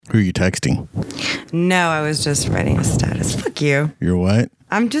Who are you texting? No, I was just writing a status. Fuck you. You're what?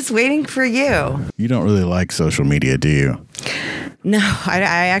 I'm just waiting for you. You don't really like social media, do you? No, I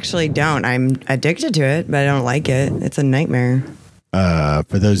actually don't. I'm addicted to it, but I don't like it. It's a nightmare.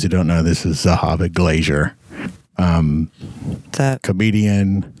 For those who don't know, this is Zahava Glazier.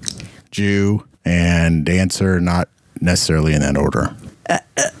 Comedian, Jew, and dancer, not necessarily in that order.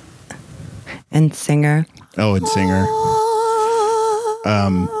 And singer. Oh, and singer.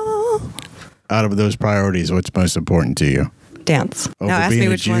 Out of those priorities, what's most important to you? Dance. Over now ask being me a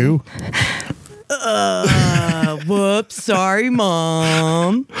which Jew? one. Whoops. Sorry,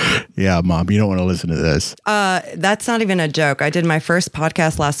 Mom. Yeah, Mom, you don't want to listen to this. That's not even a joke. I did my first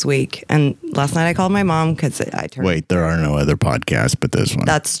podcast last week, and last night I called my mom because I turned. Wait, there are no other podcasts but this one.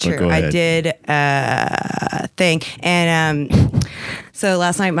 That's But true. go ahead. I did a thing, and so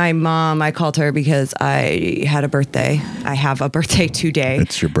last night my mom, I called her because I had a birthday. I have a birthday today.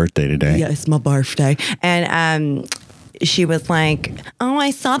 It's your birthday today. Yeah, it's my birthday, and she was like, "Oh,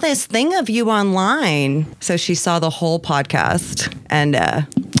 I saw this thing of you online." So she saw the whole podcast, and yeah.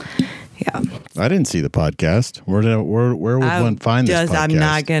 I didn't see the podcast. Where would one find this podcast? I'm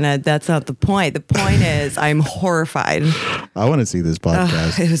not gonna. That's not the point. The point is, I'm horrified. I want to see this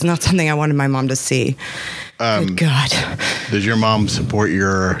podcast. It was not something I wanted my mom to see. Good God. Does your mom support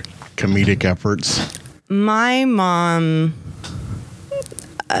your comedic efforts? My mom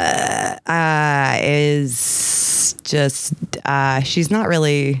is just, she's not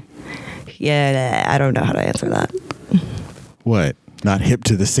really, I don't know how to answer that. What? Not hip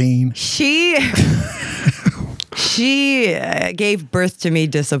to the scene? She gave birth to me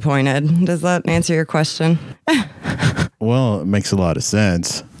disappointed. Does that answer your question? Well, it makes a lot of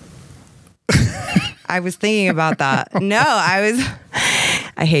sense. I was thinking about that. No, I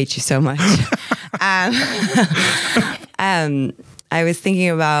hate you so much. I was thinking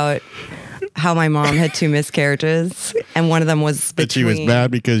about how my mom had 2 miscarriages, and one of them was between... But she was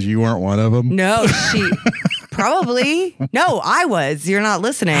bad because you weren't one of them? No, she... Probably. No, I was. You're not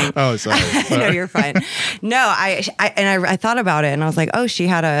listening. Oh, sorry. No, you're fine. No, I thought about it, and I was like, oh, she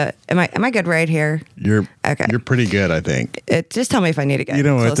had a... Am I good right here? You're okay. You're pretty good, I think. Just tell me if I need to get You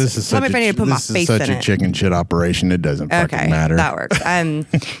know what? closer. This is tell me if I need to put my face in it. This is such a chicken shit operation. It doesn't fucking matter. That works.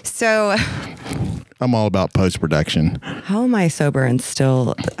 So... I'm all about post-production. How am I sober and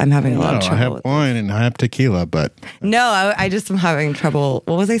still... I'm having a lot of trouble. I have wine and I have tequila, but... No, I just am having trouble.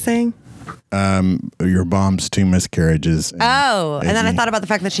 What was I saying? Your mom's 2 miscarriages. And then I thought about the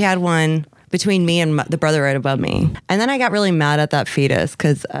fact that she had one between me and the brother right above me. And then I got really mad at that fetus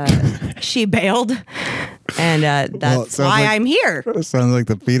because she bailed. And that's why I'm here. It sounds like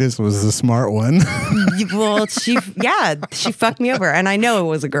the fetus was the smart one. Well, she fucked me over. And I know it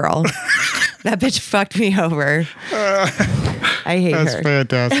was a girl. That bitch fucked me over. I hate her. That's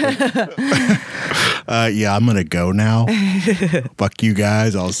fantastic. Yeah, I'm going to go now. Fuck you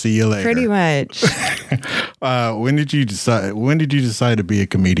guys. I'll see you later. Pretty much. When did you decide to be a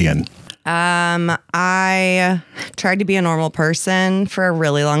comedian? I tried to be a normal person for a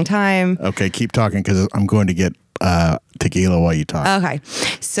really long time. Okay, keep talking because I'm going to get tequila while you talk. Okay.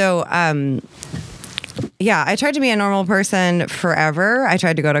 So, yeah, I tried to be a normal person forever. I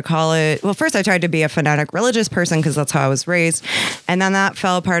tried to go to college. Well, first I tried to be a fanatic religious person because that's how I was raised. And then that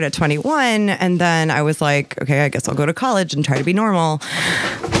fell apart at 21. And then I was like, okay, I guess I'll go to college and try to be normal.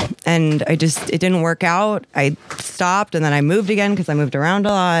 And it didn't work out. I stopped and then I moved again because I moved around a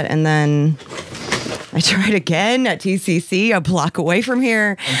lot. And then I tried again at TCC, a block away from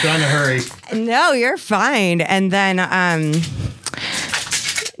here. I'm trying to hurry. No, you're fine. And then,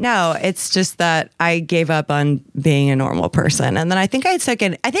 no, it's just that I gave up on being a normal person. And then I think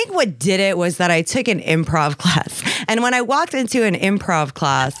what did it was that I took an improv class. And when I walked into an improv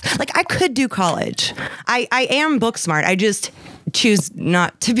class, like I could do college. I am book smart. I just choose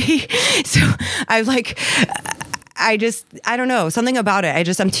not to be. So I don't know, something about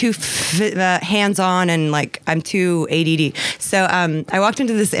it. I'm too hands-on and like I'm too ADD. So I walked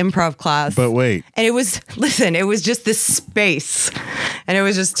into this improv class. But wait. And it was just this space. And it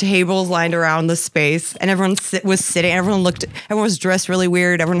was just tables lined around the space. And everyone was sitting. Everyone was dressed really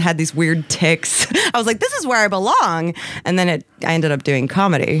weird. Everyone had these weird tics. I was like, this is where I belong. And then I ended up doing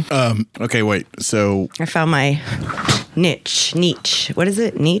comedy. Okay, wait. So I found my niche. What is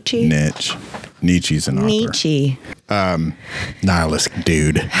it? Nietzsche? Niche. Nietzsche's an author. Nietzsche. Nihilist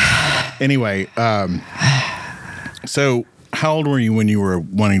dude. Anyway, so How old were you when you were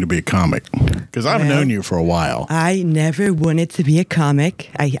wanting to be a comic? Because I've known you for a while. I never wanted to be a comic.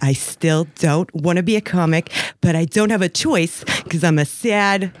 I still don't want to be a comic, but I don't have a choice because I'm a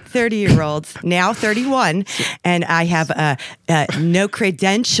sad 30-year-old, now 31, and I have no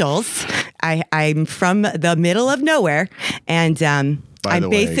credentials. I'm from the middle of nowhere, and I'm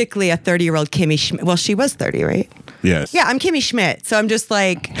basically a 30-year-old Kimmy Schmidt. Well, she was 30, right? Yes. Yeah, I'm Kimmy Schmidt. So I'm just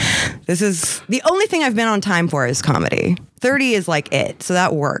like, this is the only thing I've been on time for is comedy. 30 is like it. So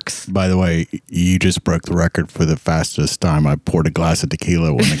that works. By the way, you just broke the record for the fastest time I poured a glass of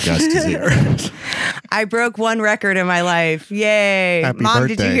tequila when a guest is here. I broke one record in my life. Yay. Happy Mom,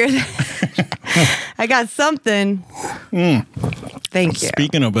 birthday. did you hear that? I got something. Thank you.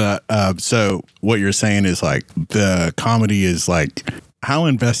 Speaking of, so what you're saying is like the comedy is like, how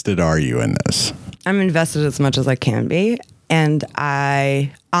invested are you in this? I'm invested as much as I can be. And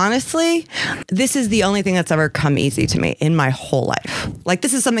I honestly, this is the only thing that's ever come easy to me in my whole life. Like,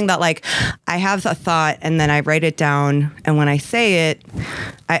 this is something that, like, I have a thought and then I write it down. And when I say it,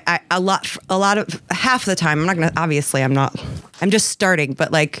 half the time, I'm just starting,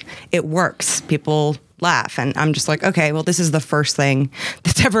 but like, it works. People laugh. And I'm just like, okay, well, this is the first thing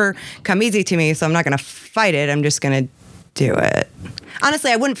that's ever come easy to me. So I'm not going to fight it. I'm just going to do it.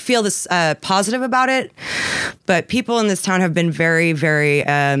 Honestly, I wouldn't feel this positive about it, but people in this town have been very, very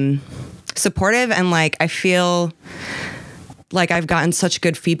supportive, and like I feel like I've gotten such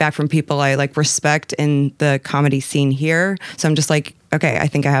good feedback from people I like respect in the comedy scene here. So I'm just like, okay, I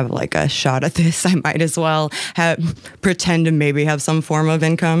think I have like a shot at this. I might as well pretend to maybe have some form of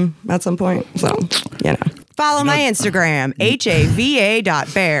income at some point. So, follow my Instagram,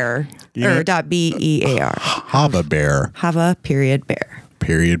 hava.bear. Or .bear. Hava Bear. Hava period bear.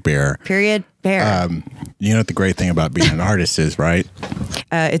 Period bear. Period bear. You know what the great thing about being an artist is, right?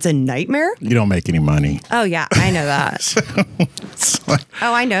 It's a nightmare? You don't make any money. Oh, yeah, I know that.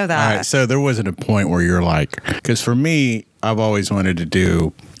 I know that. All right, so there wasn't a point where you're like, because for me, I've always wanted to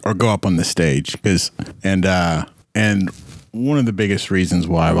do or go up on the stage, and one of the biggest reasons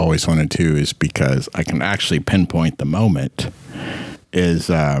why I've always wanted to is because I can actually pinpoint the moment. Is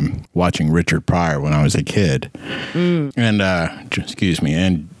watching Richard Pryor when I was a kid, and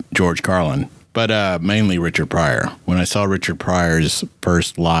and George Carlin, but mainly Richard Pryor. When I saw Richard Pryor's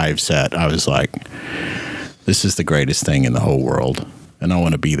first live set, I was like, "This is the greatest thing in the whole world," and I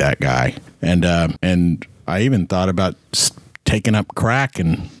want to be that guy. And I even thought about taking up crack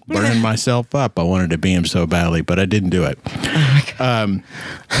and burning myself up. I wanted to be him so badly, but I didn't do it. Oh my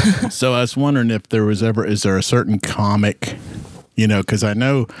God. So I was wondering if is there a certain comic. Because I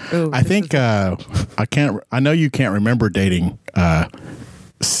know, I know you can't remember dating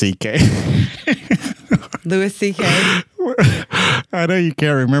CK. Louis CK. I know you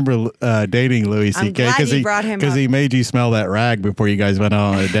can't remember dating Louis CK because he made you smell that rag before you guys went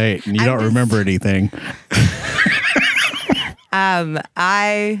out on a date, and you don't remember anything. I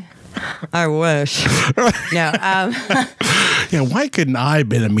wish. No. Yeah, why couldn't I have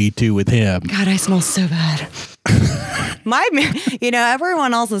been a Me Too with him? God, I smell so bad.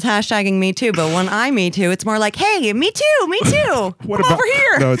 Everyone else is hashtagging Me Too, but when I Me Too, it's more like, hey, Me Too, Me Too. Come over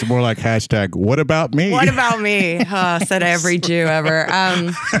here. No, it's more like hashtag, what about me? What about me? Said every Jew ever.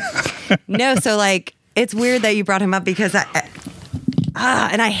 No, so like, it's weird that you brought him up because and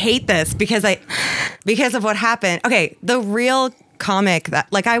I hate this because of what happened. Okay, the real comic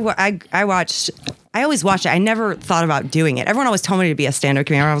that like I watched. I always watched it. I never thought about doing it. Everyone always told me to be a stand-up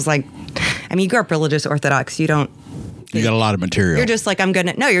comedian. I was like, you grew up religious Orthodox. You got a lot of material. You're just like, I'm going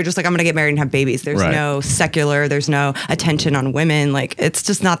to get married and have babies. There's no secular, there's no attention on women. Like, it's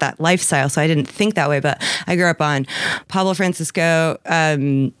just not that lifestyle. So I didn't think that way. But I grew up on Pablo Francisco,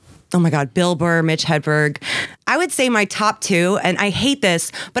 oh my God, Bill Burr, Mitch Hedberg. I would say my top two, and I hate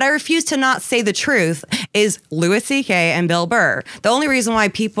this, but I refuse to not say the truth, is Louis C.K. and Bill Burr. The only reason why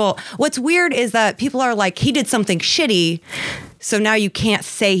what's weird is that people are like, he did something shitty, so now you can't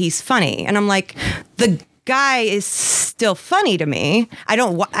say he's funny. And I'm like, the guy is still funny to me. I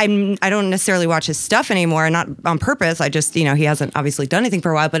don't necessarily watch his stuff anymore, not on purpose. I just, he hasn't obviously done anything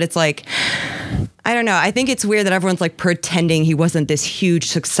for a while, but it's like, I don't know. I think it's weird that everyone's like pretending he wasn't this huge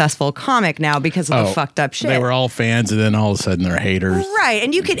successful comic now because of the fucked up shit. They were all fans, and then all of a sudden they're haters. Right.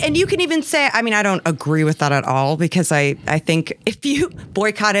 And you can even say, I don't agree with that at all, because I think if you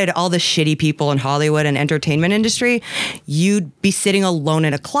boycotted all the shitty people in Hollywood and entertainment industry, you'd be sitting alone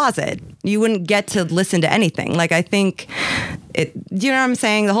in a closet. You wouldn't get to listen to anything. Like, I think do you know what I'm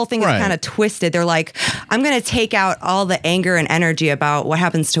saying? The whole thing is kind of twisted. They're like, I'm going to take out all the anger and energy about what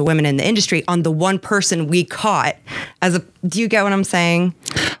happens to women in the industry on the one person we caught do you get what I'm saying?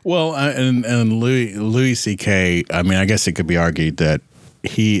 Well, and Louis C.K. I mean, I guess it could be argued that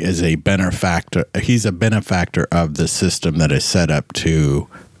he is a benefactor. He's a benefactor of the system that is set up to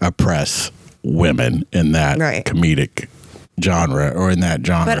oppress women in that comedic genre or in that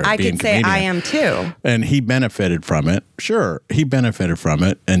genre. But I could say I am too. And he benefited from it. Sure, he benefited from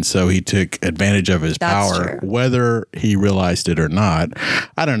it. And so he took advantage of his power, whether he realized it or not.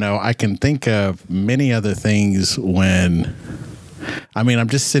 I don't know. I can think of many other things when... I mean, I'm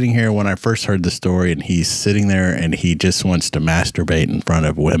just sitting here when I first heard the story and he's sitting there and he just wants to masturbate in front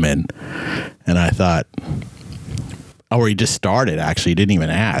of women. And I thought... Or he just started, actually. He didn't even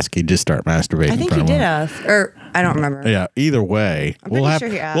ask. He just started masturbating. I think he did ask. Or, I don't remember. Yeah, either way. We'll have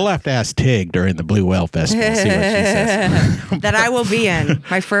to ask Tig during the Blue Whale Festival and see what she says. That I will be in.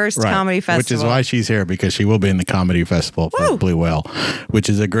 My first comedy festival. Which is why she's here, because she will be in the comedy festival for Blue Whale, which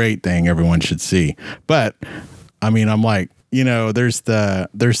is a great thing everyone should see. But, I mean, I'm like, you know, there's the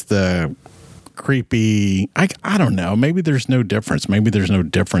creepy. I don't know. Maybe there's no difference. Maybe there's no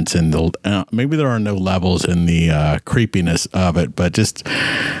difference in the. Maybe there are no levels in the creepiness of it. But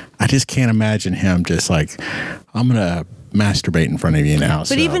I just can't imagine him just like, I'm gonna masturbate in front of you now.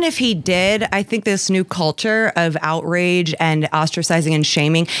 But even if he did, I think this new culture of outrage and ostracizing and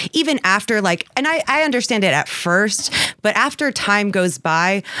shaming, even after and I understand it at first, but after time goes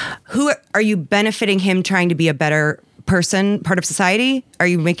by, who are you benefiting him trying to be a better person, part of society?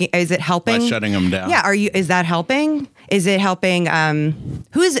 Is it helping? By shutting them down. Yeah. Is that helping? Is it helping?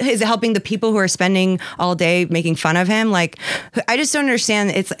 Is it helping the people who are spending all day making fun of him? Like, I just don't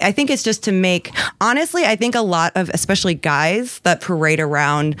understand. I think it's just to make, honestly, I think a lot of, especially guys that parade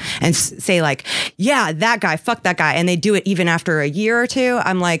around and say like, yeah, that guy, fuck that guy. And they do it even after a year or two.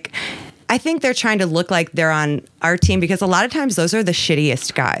 I'm like, I think they're trying to look like they're on our team because a lot of times those are the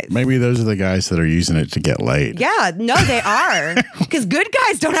shittiest guys. Maybe those are the guys that are using it to get laid. Yeah, no, they are. Because good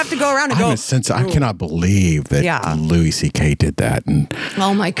guys don't have to go around and go. I cannot believe that Louis C.K. did that. And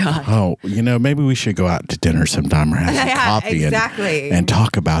oh my God. Oh, maybe we should go out to dinner sometime or have some coffee and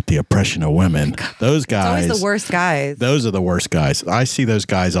talk about the oppression of women. Those guys. It's always the worst guys. Those are the worst guys. I see those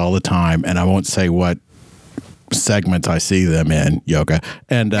guys all the time, and I won't say what segments I see them in yoga,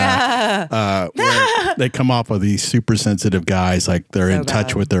 and where they come off of these super sensitive guys, like they're in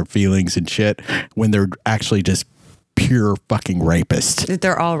touch with their feelings and shit, when they're actually just pure fucking rapists.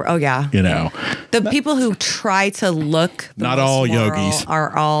 They're all the people who try to look not all yogis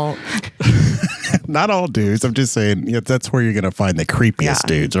are all not all dudes. I'm just saying that's where you're going to find the creepiest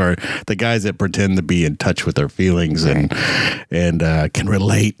dudes, or the guys that pretend to be in touch with their feelings and can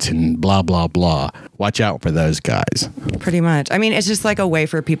relate and blah, blah, blah. Watch out for those guys. Pretty much. I mean, it's just like a way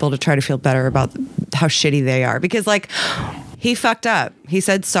for people to try to feel better about how shitty they are. Because he fucked up. He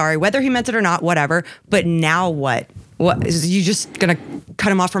said sorry, whether he meant it or not, whatever. But now what? What is you just gonna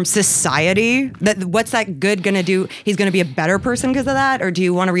cut him off from society? What's that good gonna do? He's gonna be a better person because of that, or do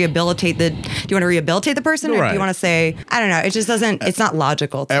you want to rehabilitate the person, or do you want to say I don't know? It just doesn't. It's not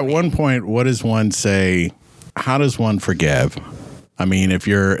logical. At one point, what does one say? How does one forgive? I mean, if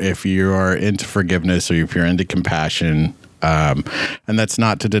you are into forgiveness or if you're into compassion, and that's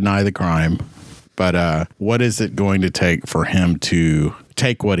not to deny the crime, but what is it going to take for him to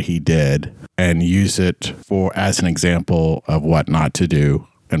take what he did and use it as an example of what not to do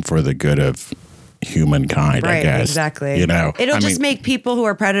and for the good of humankind, I guess. Exactly. It'll just make people who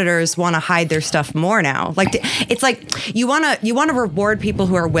are predators want to hide their stuff more now. Like it's like you want to reward people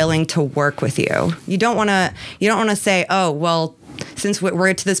who are willing to work with you. You don't want to say, "Oh, well, since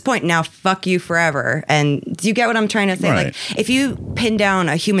we're to this point now, fuck you forever." And do you get what I'm trying to say? Right. Like if you pin down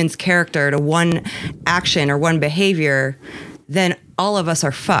a human's character to one action or one behavior, then all of us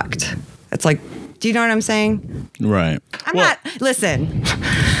are fucked. It's like, do you know what I'm saying? Right. Listen,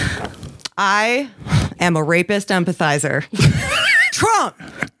 I am a rapist empathizer. Trump.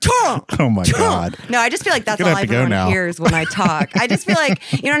 Oh my God. No, I just feel like that's all everyone hears when I talk. I just feel like,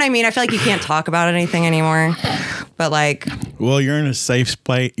 you know what I mean? I feel like you can't talk about anything anymore. But well, you're in a safe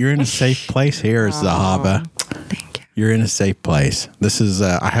place. You're in a safe place here, Zahaba. Thank you. You're in a safe place. This is,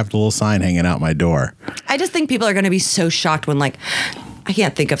 I have the little sign hanging out my door. I just think people are going to be so shocked when I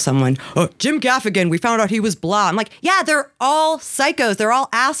can't think of someone. Oh, Jim Gaffigan, we found out he was blah. I'm like, yeah, they're all psychos. They're all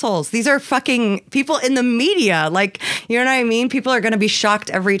assholes. These are fucking people in the media. You know what I mean? People are going to be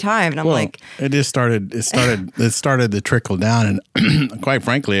shocked every time. And I'm it started to trickle down. And quite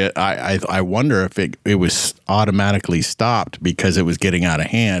frankly, I wonder if it was automatically stopped because it was getting out of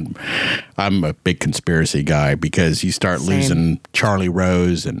hand. I'm a big conspiracy guy because you start losing Charlie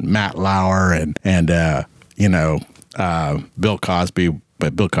Rose and Matt Lauer and Bill Cosby,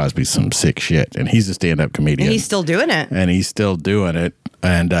 but Bill Cosby's some sick shit, and he's a stand-up comedian. And he's still doing it.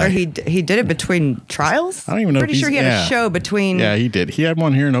 And Or he did it between trials? I don't even know if Pretty sure he he's- had yeah. a show between. yeah, he did. He had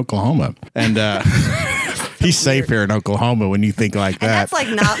one here in Oklahoma, and he's safe here in Oklahoma when you think like And that. that's like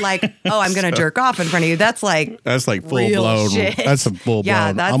not like, oh, I'm gonna jerk off in front of you. That's like That's like full real blown. shit. That's a full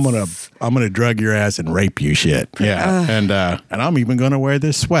Yeah, blown. I'm gonna drug your ass and rape you shit. Yeah, and I'm even gonna wear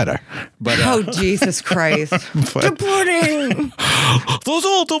this sweater. But oh Jesus Christ. Deporting.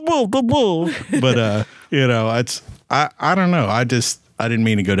 but you know, it's I don't know. I didn't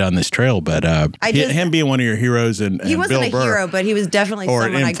mean to go down this trail, but him being one of your heroes and He wasn't Bill a Burr, hero, but he was definitely Or an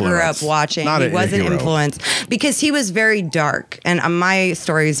someone I grew up influence. watching. Not He a was an hero. influence because he was very dark, and my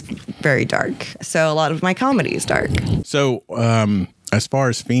story is very dark. So a lot of my comedy is dark. So, as far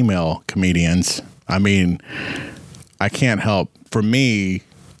as female comedians, I mean, I can't help. For me,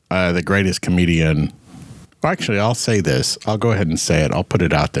 the greatest comedian. Well, actually, I'll say this. I'll go ahead and say it. I'll put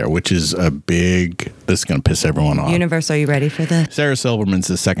it out there, which is a big. This is going to piss everyone off. Universe, are you ready for this? Sarah Silverman's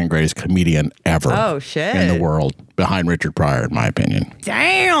the second greatest comedian ever. Oh, shit. In the world, behind Richard Pryor, in my opinion.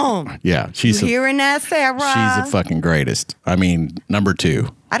 Damn. Yeah, she's You hearing that, Sarah? she's the fucking greatest. I mean, number 2.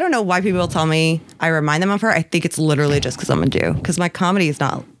 I don't know why people tell me I remind them of her. I think it's literally just because I'm a Jew. Because my comedy is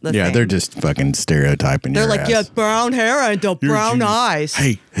not the Yeah, same. they're just fucking stereotyping. They're your like, ass. yeah, brown hair and the You're brown Jews. eyes.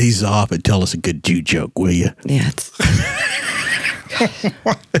 Hey, he's off and tell us a good Jew joke, will you? Yeah,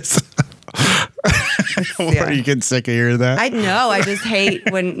 it's, yeah. Are you getting sick of hearing that? I know. I just hate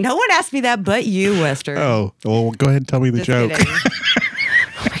when no one asked me that but you, Wester. Oh, well, go ahead and tell me the Just joke. kidding.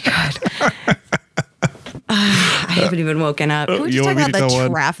 Oh my god. I haven't even woken up. Can we You just talk want me about to the tell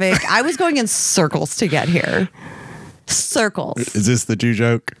one? traffic? I was going in circles to get here. Circles. Is this the Jew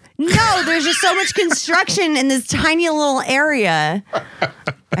joke? No, there's just so much construction in this tiny little area.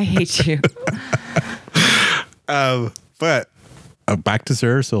 I hate you. But back to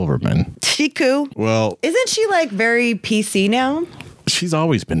Sarah Silverman. Chiku. Well, Isn't she like very PC now? she's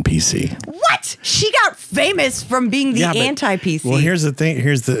always been PC. What? She got famous from being the Yeah, but- anti-PC. Well, here's the thing.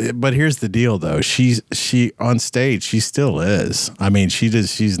 Here's the deal though. She on stage, she still is. I mean,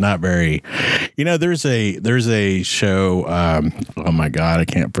 she's not very. You know, there's a show. Oh my God, I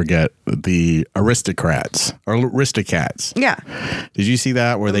can't forget the Aristocrats or Aristocats. Yeah. Did you see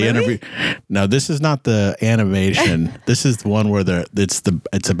that where they movie? interview? No, this is not the animation. This is the one where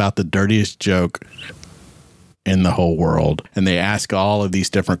it's about the dirtiest joke in the whole world, and they ask all of these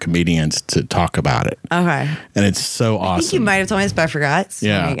different comedians to talk about it, Okay. and it's so awesome. I think you might have told me this, but I forgot. So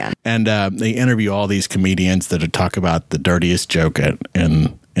tell me again. And they interview all these comedians that talk about the dirtiest joke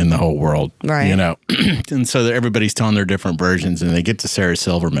in the whole world, Right. You know, and so everybody's telling their different versions, and they get to Sarah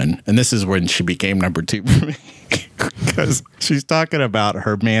Silverman, and this is when she became number 2 for me because she's talking about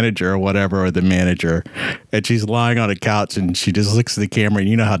her manager or whatever, or the manager, and she's lying on a couch, and she just looks at the camera, and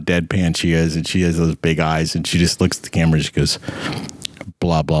you know how deadpan she is, and she has those big eyes, and she just looks at the camera, and she goes,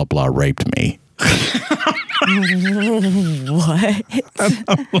 "Blah blah blah, raped me." What?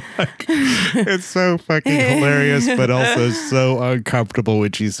 It's so fucking hilarious, but also so uncomfortable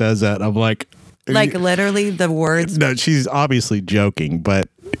when she says that. I'm like, Like literally the words. no, she's obviously joking, but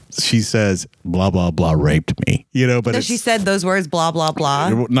she says, "Blah blah blah, raped me." You know, but So it's she said those words, blah, blah, blah.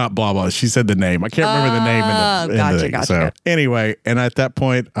 not blah blah. She said the name. I can't remember the name. In the Gotcha, thing. gotcha, So gotcha. anyway, and at that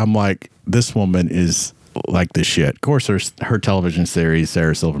point, I'm like, this woman is like the shit. Of course, her television series,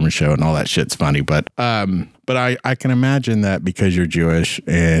 Sarah Silverman Show, and all that shit's funny. But I can imagine that because you're Jewish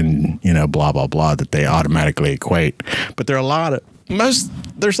and you know blah blah blah that they automatically equate. But there's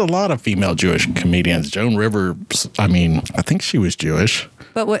a lot of female Jewish comedians. Joan Rivers. I mean, I think she was Jewish.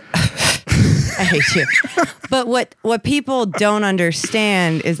 But what I hate you. But what people don't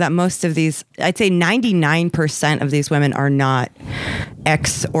understand is that most of these, I'd say 99% of these women are not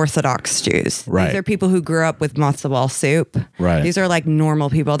ex-Orthodox Jews. Right. These are people who grew up with matzo ball soup. Right. These are like normal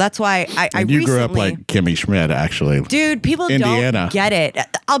people. That's why I You grew up recently- like Kimmy Schmidt, actually. Dude, people Indiana. don't get it.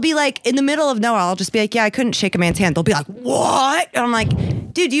 I'll be like, in the middle of nowhere, I'll just be like, yeah, I couldn't shake a man's hand. They'll be like, what? And I'm like,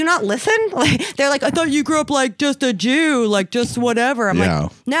 dude, do you not listen? Like, they're like, I thought you grew up like just a Jew, like just whatever. I'm Yeah.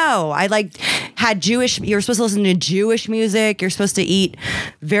 like, no, I like had Jewish, you're supposed to listen to Jewish music. You're supposed to eat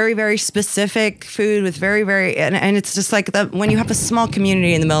very, very specific food with very, very, and it's just like when you have a small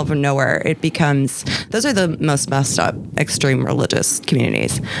community in the middle of nowhere, it becomes, those are the most messed up, extreme religious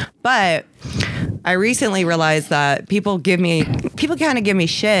communities. But I recently realized that people kind of give me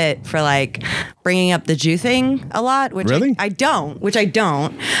shit for like bringing up the Jew thing a lot, which Really? I don't,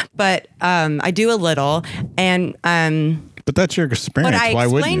 but I do a little. And, But that's your experience. but I Why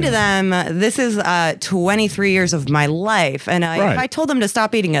wouldn't explained you? to them, this is 23 years of my life. And Right. if I told them to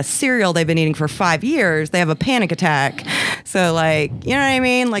stop eating a cereal they've been eating for 5 years, they have a panic attack. So like, you know what I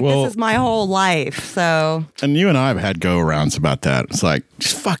mean? Like Well- this is my whole life. So And you and I have had go-arounds about that. It's like,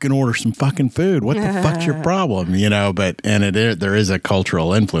 just fucking order some fucking food. What the fuck's your problem? You know, there is a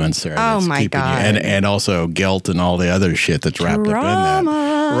cultural influence there. Oh, that's my keeping you- God. and also guilt and all the other shit that's wrapped up in that.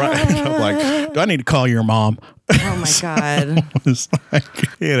 Drama. Right. I'm like, do I need to call your mom? oh my God. It's like,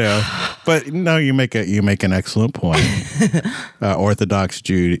 you know, but no, you make an excellent point. Orthodox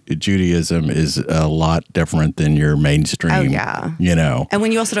Judaism is a lot different than your mainstream. Oh, yeah. You know, And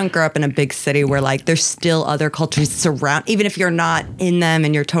when you also don't grow up in a big city where like there's still other cultures surround, even if you're not in them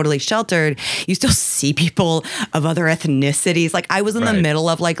and you're totally sheltered, you still see people of other ethnicities. Like I was in the Right. middle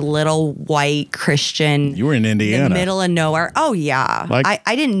of like little white Christian. you were in Indiana. The middle of nowhere. Oh yeah. Like-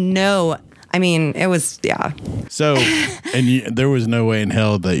 I didn't know. I mean, it was, yeah. So, there was no way in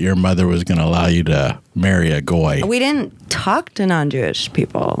hell that your mother was going to allow you to marry a goy. We didn't talk to non-Jewish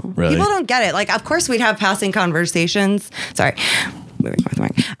people. Really? People don't get it. Like, of course we'd have passing conversations. Sorry. Moving with the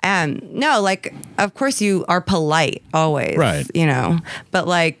mic. No, like, of course you are polite always. Right. You know, but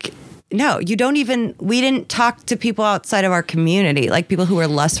like, no, we didn't talk to people outside of our community, like people who were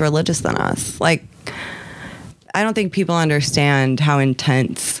less religious than us. Like, I don't think people understand how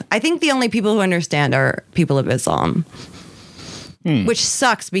intense. I think the only people who understand are people of Islam. Which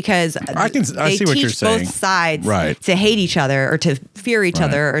sucks because I they see what teach you're saying. both sides Right. to hate each other or to fear each Right.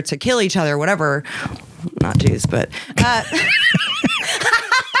 other or to kill each other, whatever. Not Jews, but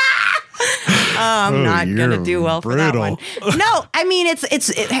I'm not you're gonna do well for that one. brutal. No, I mean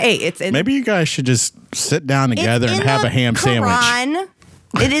it's Maybe you guys should just sit down together it's and in have the a ham sandwich. Quran.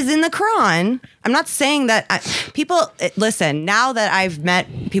 It is in the Quran. I'm not saying that listen, now that I've met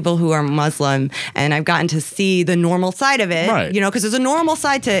people who are Muslim and I've gotten to see the normal side of it, Right. you know, because there's a normal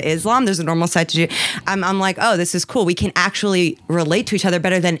side to Islam, there's a normal side to Jew. I'm like, oh, this is cool. We can actually relate to each other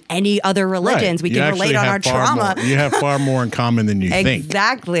better than any other religions. Right. We You can relate actually on have our far trauma. more- you have far more in common than you think.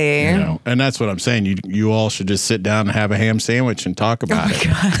 Exactly. You know? And that's what I'm saying. You all should just sit down and have a ham sandwich and talk about it.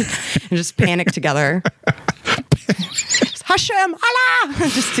 And just panic together. Hashem, Allah,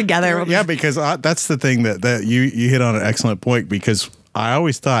 just together. Yeah, because that's the thing that you hit on an excellent point, because I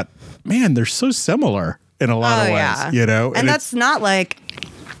always thought, man, they're so similar in a lot of ways, yeah. you know? And that's not like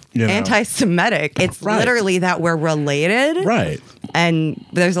you know, anti-Semitic. It's Right. literally that we're related. right. And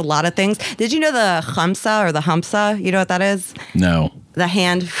there's a lot of things. Did you know the Khamsa or the Hamsa? You know what that is? No. The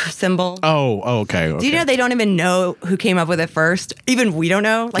hand symbol. Oh, okay. Do you know they don't even know who came up with it first? Even we don't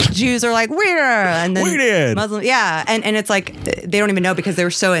know. Like Jews are like, we're, and then We did. Muslims, yeah. And it's like, they don't even know because they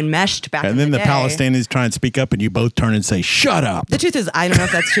were so enmeshed back in And then the day. Palestinians try and speak up and you both turn and say, shut up. The truth is, I don't know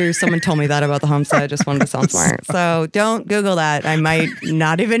if that's true. Someone told me that about the Hamsa. I just wanted to sound smart. So don't Google that. I might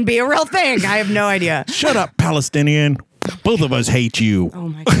not even be a real thing. I have no idea. Shut up, Palestinian. Both of us hate you. Oh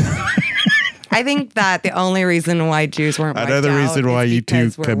my God. I think that the only reason why Jews weren't wiped Another out reason why is you two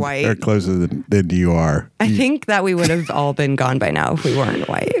because we're white. are closer than you are. I think that we would have all been gone by now if we weren't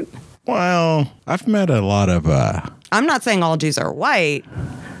white. Well, I've met a lot of, I'm not saying all Jews are white.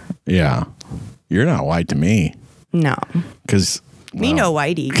 yeah. You're not white to me. No. Because, Me no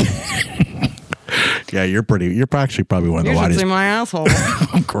whitey. yeah, you're actually probably one of the You're just whitest. in my asshole.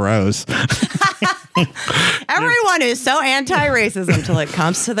 Gross. Everyone is so anti-racism till it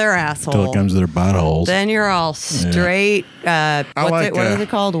comes to their asshole. Till it comes to their buttholes. Then you're all straight. like, What is it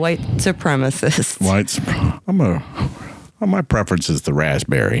called? White supremacists. Whites. My preference is the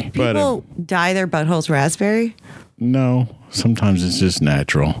raspberry. But People dye their buttholes raspberry. no, sometimes it's just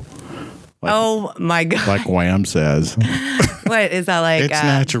natural. Oh my God! Like Wham says. What is that like? It's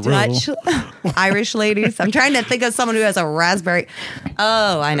natural. Dutch, Irish ladies. I'm trying to think of someone who has a raspberry.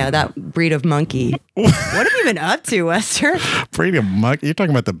 Oh, I know that breed of monkey. What have you been up to, Wester? Freedom monkey. You're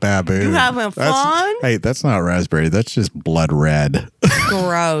talking about the baboon. You having fun? Hey, that's not raspberry. That's just blood red.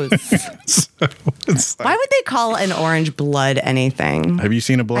 Gross. It's like- Why would they call an orange blood anything? have you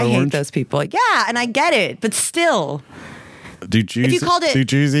seen a blood I hate orange? those people. Yeah, and I get it, but still, Do Jews, you called it- do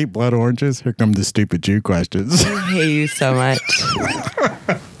Jews eat blood oranges? Here come the stupid Jew questions. I hate you so much.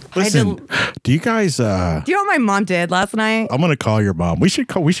 Listen, do you guys? Do you know what my mom did last night? I'm gonna call your mom. We should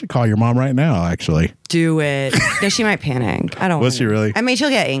call your mom right now. Actually, Do it. No, she might panic. I don't. Will wanna- she really? I mean, she'll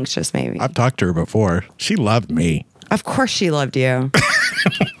get anxious. Maybe. I've talked to her before. She loved me. Of course, she loved you.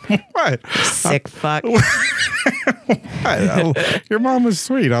 What? Sick fuck. Your mom was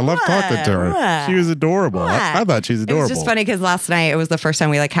sweet. I love talking to her. What? She was adorable. I What? thought she was It adorable. was just funny because last night it was the first time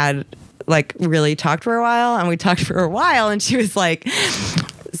we had really talked for a while, and we talked for a while, and she was like,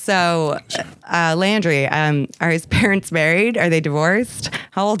 So, Landry, are his parents married? Are they divorced?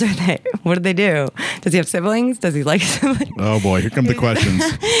 How old are they? What do they do? Does he have siblings? Does he like siblings? Oh boy, here come the questions.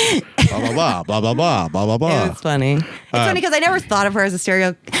 Blah blah blah blah blah blah blah blah blah. It's funny. It's funny because I never thought of her as a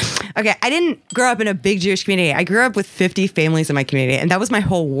stereo. Okay, I didn't grow up in a big Jewish community. I grew up with 50 families in my community, and that was my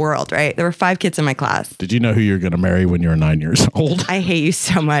whole world, right? There were 5 kids in my class. Did you know who you're going to marry when you're 9 years old? I hate you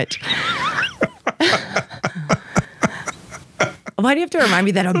so much. Why do you have to remind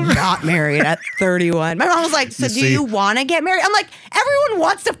me that I'm not married at 31? My mom was like, so do you want to get married? I'm like, everyone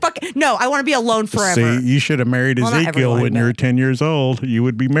wants to No, I want to be alone forever. See, you should have married Ezekiel everyone, when you were 10 years old. You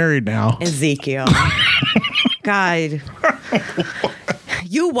would be married now. Ezekiel. God.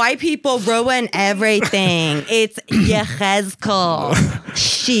 You white people ruin everything. It's Yechezkel.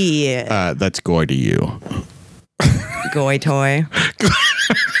 Shit. That's goy to you. Goy toy.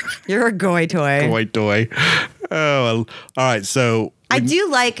 You're a goy toy. Goy toy. Oh, well, all right. So I do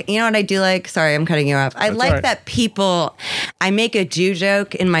like, you know what I do like? Sorry, I'm cutting you off. I like right. that I make a Jew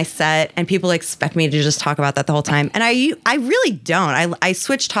joke in my set and people expect me to just talk about that the whole time. And I really don't. I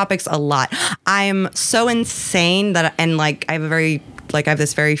switch topics a lot. I'm so insane that, and like, I have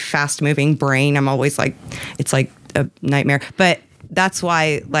this very fast moving brain. I'm always like, it's like a nightmare. But that's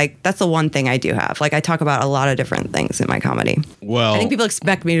why, like, that's the one thing I do have. Like, I talk about a lot of different things in my comedy. Well, I think people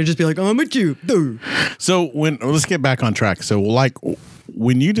expect me to just be like, oh, I'm a Jew. So let's get back on track. So, like,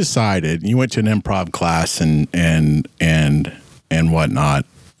 when you decided you went to an improv class and whatnot,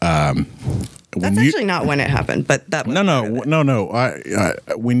 that's actually not when it happened, but that was no.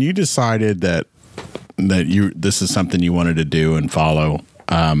 When you decided that this is something you wanted to do and follow,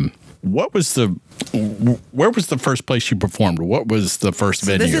 where was the first place you performed? What was the first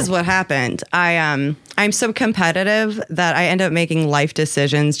venue? This is what happened. I'm so competitive that I end up making life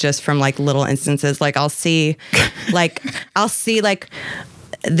decisions just from like little instances. Like I'll see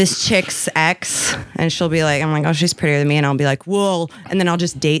this chick's ex and she'll be like, I'm like, oh, she's prettier than me. And I'll be like, whoa. And then I'll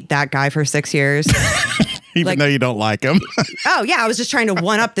just date that guy for 6 years. Even though you don't like him. Oh, yeah. I was just trying to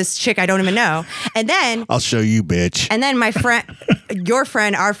one up this chick I don't even know. And then I'll show you, bitch. And then my friend,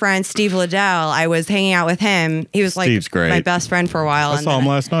 our friend, Steve Liddell, I was hanging out with him. He was like Steve's great. My best friend for a while. I saw him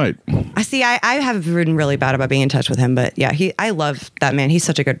last night. I have been really bad about being in touch with him, but yeah, I love that man. He's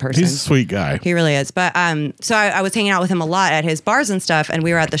such a good person. He's a sweet guy. He really is. But so I was hanging out with him a lot at his bars and stuff, and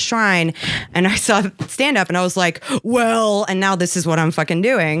we were at the Shrine, and I saw stand up, and I was like, well, and now this is what I'm fucking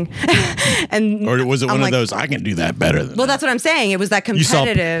doing. And or was it one of those? I can do that better than. Well, that's what I'm saying. It was that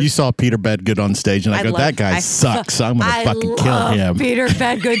competitive. You saw Peter Bedgood on stage, and I go, that guy sucks. So I'm gonna fucking kill him. Peter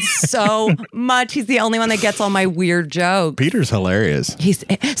Bedgood so much. He's the only one that gets all my weird jokes. Peter's hilarious.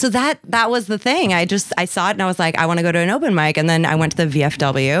 So that was the thing. I saw it and I was like, I want to go to an open mic. And then I went to the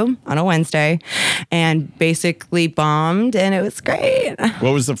VFW on a Wednesday and basically bombed, and it was great.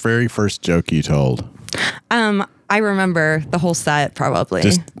 What was the very first joke you told? I remember the whole set probably.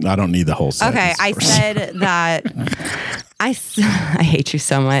 I don't need the whole set. Okay, I said that I hate you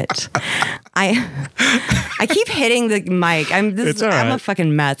so much. I keep hitting the mic. I'm a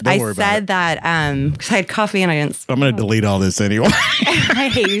fucking mess. I said that because I had coffee and I didn't. I'm going to delete all this anyway. I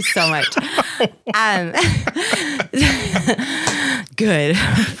hate you so much. Good.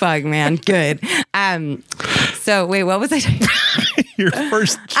 Fuck, man. Good. So wait, what was I saying? Your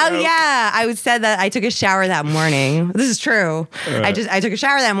first joke. Oh yeah, I said that I took a shower that morning. This is true. I took a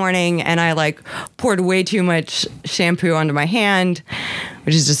shower that morning and I like poured way too much shampoo onto my hand,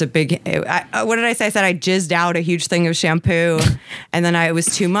 which is just a big. What did I say? I said I jizzed out a huge thing of shampoo, and then it was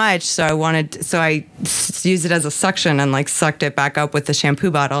too much, so I used it as a suction and like sucked it back up with the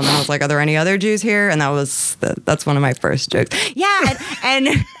shampoo bottle, and then I was like, "Are there any other Jews here?" And that's one of my first jokes. Yeah, and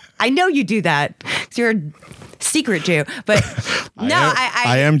I know you do that because you're a secret Jew, but no,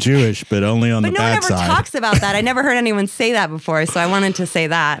 I am Jewish, but only on the bad side. But no one ever talks about that. I never heard anyone say that before, so I wanted to say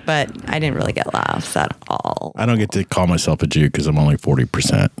that, but I didn't really get laughs at all. I don't get to call myself a Jew because I'm only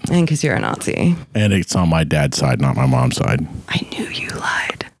 40%. And because you're a Nazi. And it's on my dad's side, not my mom's side. I knew you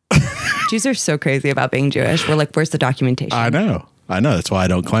lied. Jews are so crazy about being Jewish. We're like, where's the documentation? I know. That's why I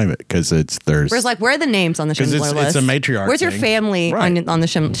don't claim it, because there's. Where's where are the names on the Schindler list? It's a matriarch. Where's your family on the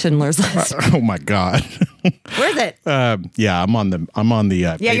Schindler's list? Oh my God. Where's it? Yeah, I'm on the.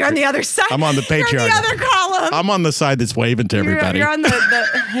 Yeah, you're on the other side. I'm on the patriarch. You're on the other column. I'm on the side that's waving to everybody. You're on the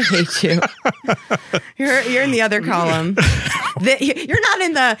I hate you. You're in the other column. You're not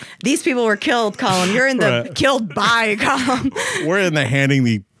in the these people were killed column. You're in the killed by column. We're in the handing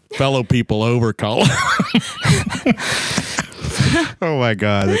the fellow people over column. Oh my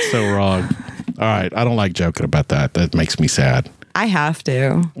God, that's so wrong. All right, I don't like joking about that. That makes me sad. I have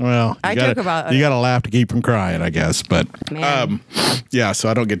to. Well, I joke about you got to laugh to keep from crying, I guess. But yeah, so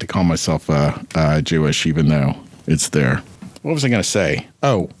I don't get to call myself Jewish, even though it's there. What was I going to say?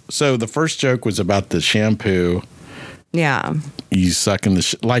 Oh, so the first joke was about the shampoo. Yeah. You sucking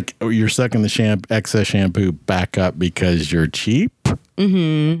you're sucking the excess shampoo back up because you're cheap.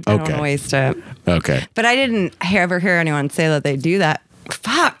 Mm-hmm. I don't want to waste it. Okay. But I didn't ever hear anyone say that they do that.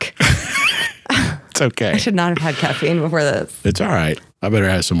 Fuck. It's okay. I should not have had caffeine before this. It's all right. I better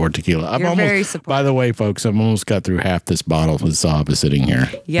have some more tequila. You're very supportive. By the way, folks, I've almost got through half this bottle with Zaba sitting here.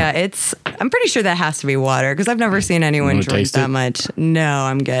 Yeah, I'm pretty sure that has to be water because I've never seen anyone drink that much. No,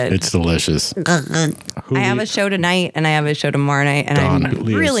 I'm good. It's delicious. I have a show tonight and I have a show tomorrow night and I'm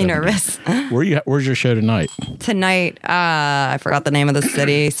really nervous. Where's your show tonight? Tonight, I forgot the name of the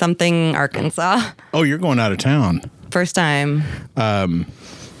city. Something, Arkansas. Oh, you're going out of town. First time.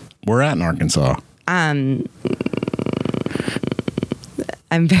 We're at in Arkansas.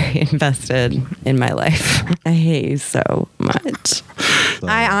 I'm very invested in my life. I hate you so much.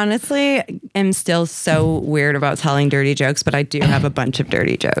 I honestly am still so weird about telling dirty jokes, but I do have a bunch of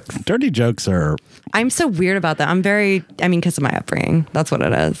dirty jokes. Dirty jokes are... I'm so weird about that. Because of my upbringing. That's what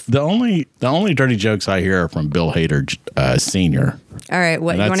it is. The only dirty jokes I hear are from Bill Hader Sr. All right,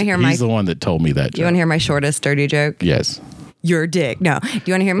 what you want to hear? He's the one that told me that joke. You want to hear my shortest dirty joke? Yes. Your dick. No. Do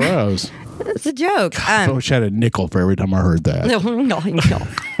you want to hear my... Gross. It's a joke. I wish I had a nickel for every time I heard that.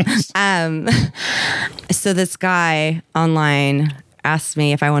 So this guy online asked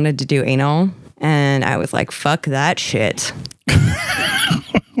me if I wanted to do anal, and I was like, fuck that shit.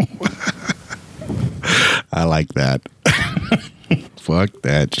 I like that. Fuck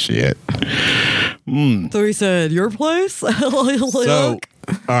that shit. So he said, your place? So, all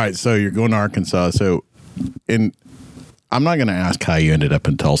right, so you're going to Arkansas. So, I'm not going to ask how you ended up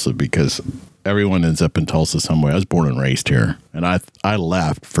in Tulsa because everyone ends up in Tulsa some way. I was born and raised here, and I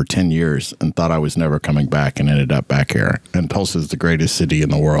left for 10 years and thought I was never coming back and ended up back here. And Tulsa is the greatest city in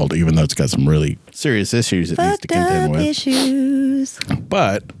the world, even though it's got some really serious issues it needs to contend with. Issues.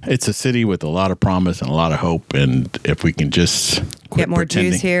 But it's a city with a lot of promise and a lot of hope, and if we can just get more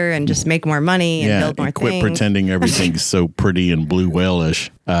Jews here and just make more money and build more quit things. Pretending everything's so pretty and blue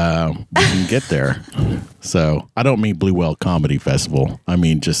whale-ish, we can get there. So I don't mean Blue Whale Comedy Festival. I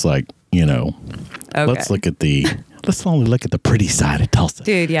mean just like, let's only look at the pretty side of Tulsa.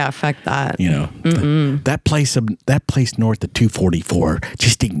 Dude, yeah, fuck that. That place north of 244,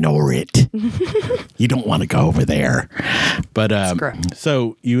 just ignore it. You don't want to go over there. But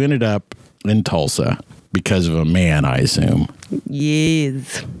so you ended up in Tulsa because of a man, I assume.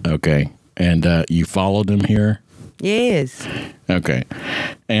 Yes. Okay. And you followed him here? Yes. Okay.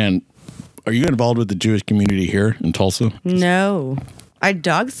 And are you involved with the Jewish community here in Tulsa? No. I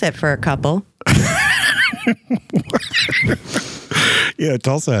dog sit for a couple. Yeah,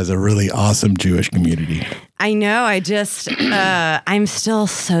 Tulsa has a really awesome Jewish community. I know. I just, I'm still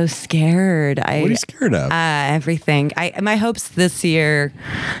so scared. What are you scared of? Everything. My hopes this year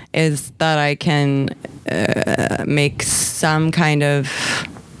is that I can make some kind of,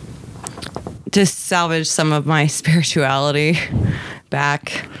 just salvage some of my spirituality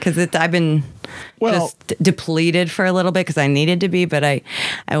back. Because I've been just depleted for a little bit because I needed to be, but I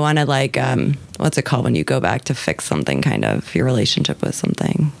want to what's it called when you go back to fix something, kind of your relationship with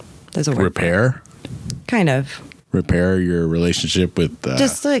something. There's a word. Repair? Kind of. Repair your relationship with...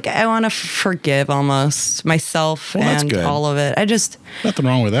 just I want to forgive almost myself and all of it. Nothing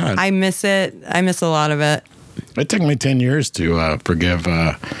wrong with that. I miss it. I miss a lot of it. It took me 10 years to forgive...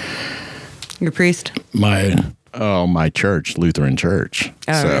 your priest? My church, Lutheran Church.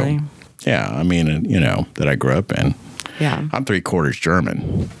 Oh, really? Yeah, I mean, that I grew up in. Yeah. I'm 3/4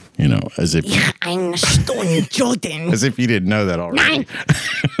 German, as if... Yeah, I'm Jordan. As if you didn't know that already.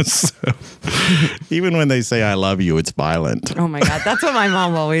 So, even when they say I love you, it's violent. Oh my God, that's what my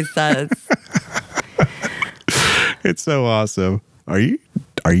mom always says. It's so awesome. Are you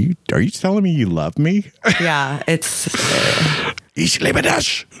telling me you love me? Yeah, it's... Ich liebe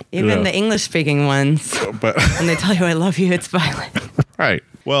dich. Even the English-speaking ones, when they tell you I love you, it's violent. Right.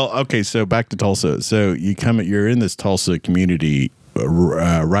 Well, okay, so back to Tulsa. So you're in this Tulsa community,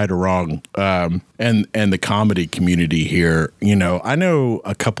 right or wrong, and the comedy community here. I know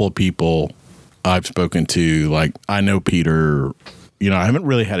a couple of people I've spoken to. I know Peter. I haven't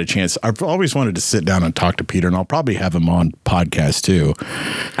really had a chance. I've always wanted to sit down and talk to Peter, and I'll probably have him on podcast too.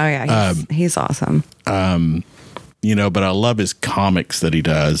 Oh yeah, he's awesome. But I love his comics that he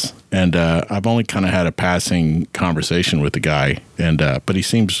does. And I've only kind of had a passing conversation with the guy. And but he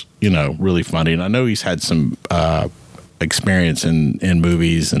seems, really funny. And I know he's had some experience in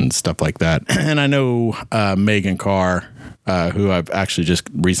movies and stuff like that. And I know Megan Carr who I've actually just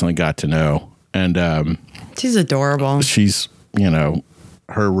recently got to know. And She's adorable. she's, you know,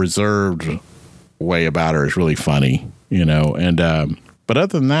 her reserved way about her is really funny, you know. And but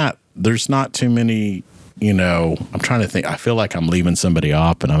other than that, there's not too many, you know, I'm trying to think. I feel like I'm leaving somebody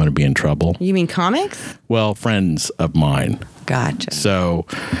off and I'm going to be in trouble. You mean comics? Well, friends of mine. Gotcha. So,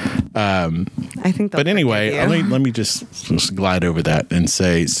 I think. but anyway, let me just glide over that and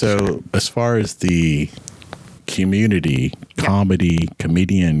say, so as far as the community,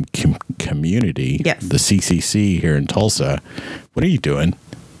 comedian community, Yes. the CCC here in Tulsa, what are you doing?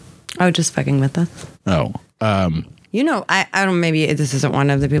 Oh, just fucking with us. Oh, You know, I don't. Maybe this isn't one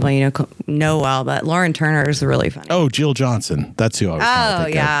of the people you know well, but Lauren Turner is really funny. oh, Jill Johnson. That's who I was trying to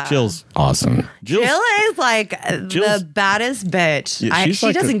think yeah. of. Jill's awesome. Jill is like the baddest bitch. Yeah, she's she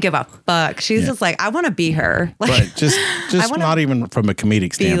like doesn't give a fuck. She's just like, I want to be her. Like, Right, just wanna not even from a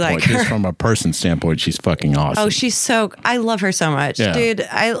comedic be standpoint, like just her. from a person standpoint, she's fucking awesome. oh, she's so. I love her so much, Yeah. dude.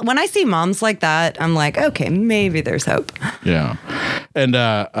 When I see moms like that, I'm like, okay, maybe there's hope. Yeah. And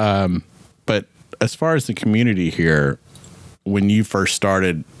but as far as the community here, when you first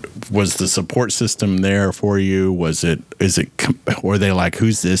started, was the support system there for you? Were they like,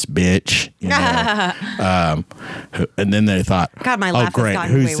 who's this bitch? You know? And then they thought, God, my oh laugh has great,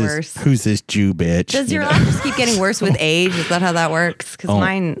 gotten who's way this worse. who's this Jew bitch? Does You your know? laugh just keep getting worse with age? Is that how that works? Because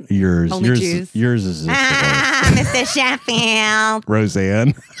mine, yours only Jews. yours is just the Ah, Mr. Sheffield, worst.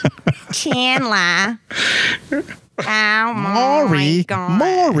 Roseanne. Chandler. Oh my Maury, God.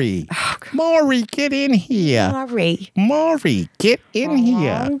 Maury, Maury, get in here. Sorry. Maury, get in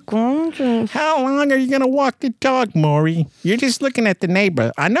here. How long are you going to walk the dog, Maury? You're just looking at the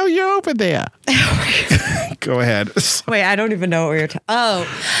neighbor. I know you're over there. Go ahead. Wait, I don't even know what you're talking. Oh,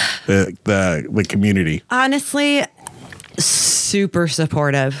 The community. honestly, super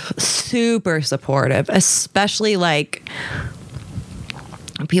supportive, especially like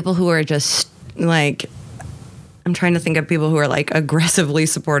people who are just like, I'm trying to think of people who are like aggressively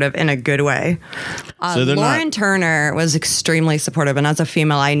supportive in a good way. So they're Lauren not. Turner was extremely supportive, and as a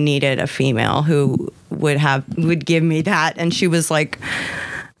female, I needed a female who would give me that, and she was like,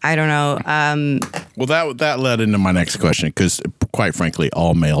 I don't know. Well, that led into my next question because, quite frankly,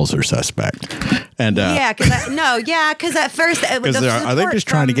 all males are suspect. And Yeah, because at first, because are they just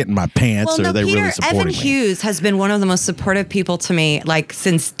trying to get in my pants, or are they really supporting Evan me? Hughes has been one of the most supportive people to me, like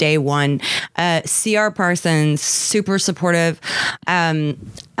since day one. C.R. Parsons, super supportive.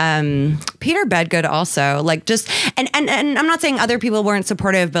 Peter Bedgood also, like just and I'm not saying other people weren't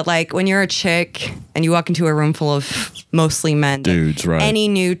supportive, but like when you're a chick and you walk into a room full of mostly men, Dudes, right. Any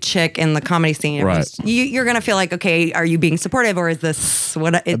new chick in the comedy scene, Right. you're gonna feel like, okay, are you being supportive, or is this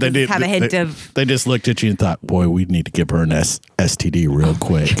what? Does this have a hint of? They just looked at you and thought, boy, we need to give her an STD real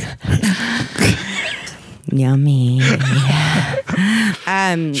quick. Yummy.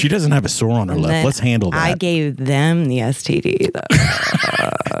 She doesn't have a sore on her lip. Then Let's handle that. I gave them the STD though.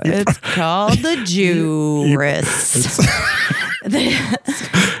 It's called the Jewrist.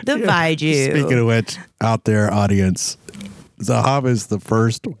 the Viju. Speaking of which, out there, audience, Zahab is the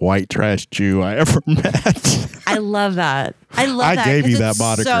first white trash Jew I ever met. I love that. I love I that. gave 'cause you that it's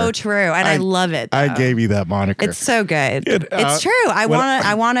moniker. So true, and I love it. I though. gave you that moniker. It's so good. It's true. I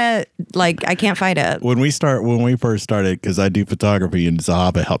when- wanna like I can't fight it. when we first started, because I do photography, and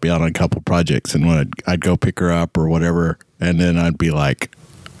Zahaba helped me out on a couple projects, and when I'd go pick her up or whatever, and then I'd be like,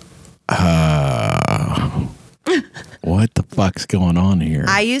 what the fuck's going on here?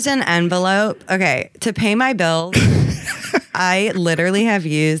 I use an envelope. Okay, to pay my bills, I literally have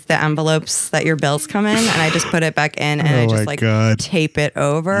used the envelopes that your bills come in, and I just put it back in, and I Oh just my like God. tape it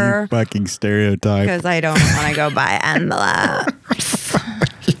over Fucking stereotype. because I don't want to go buy envelopes.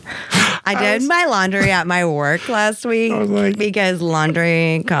 I did my laundry at my work last week was like- because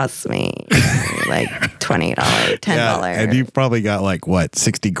laundry costs me like $20, $10. and you've probably got like what,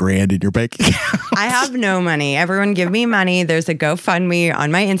 60 grand in your bank account. I have no money. Everyone give me money. There's a GoFundMe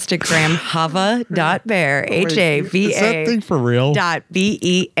on my Instagram, hava.bear, Is that thing for real?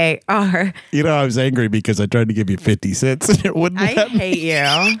 HAVA.BEAR. You know, I was angry because I tried to give you 50 cents and it wouldn't I let me. hate you.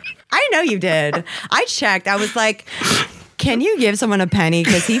 I know you did. I checked. I was like, can you give someone a penny?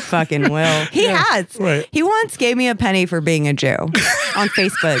 Because he fucking will. He has. right. He once gave me a penny for being a Jew on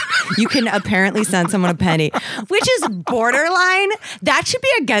Facebook. You can apparently send someone a penny, which is borderline. That should be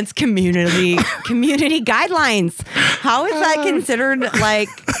against community guidelines. How is that considered like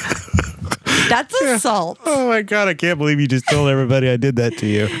That's assault. Oh my God, I can't believe you just told everybody I did that to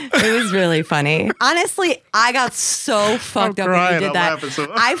you. It was really funny. Honestly, I got so fucked up when you crying. did I'm that. laughing so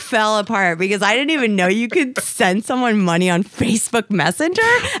much. I fell apart because I didn't even know you could send someone money on Facebook Messenger.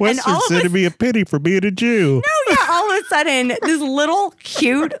 Western and sending me a penny for being a Jew. yeah, all of a sudden, this little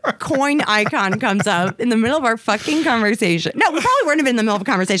cute coin icon comes up in the middle of our fucking conversation. No, we probably weren't even in the middle of a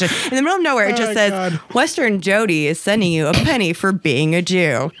conversation. In the middle of nowhere, it just says, God. Western Jody is sending you a penny for being a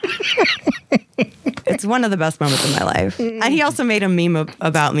Jew. It's one of the best moments of my life. And he also made a meme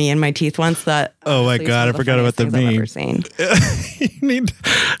about me and my teeth once that. Oh my honestly is God, one I of forgot about the funniest things I've meme. ever seen.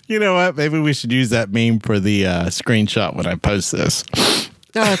 You know what? Maybe we should use that meme for the screenshot when I post this.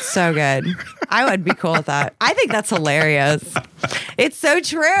 Oh, it's so good. I would be cool with that. I think that's hilarious. It's so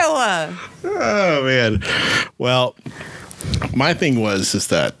true. Oh man. Well, my thing is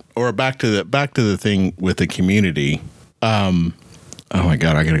that, or back to the thing with the community. Oh my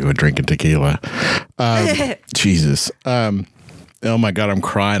God, I gotta go drinking tequila. Jesus. Oh my God, I'm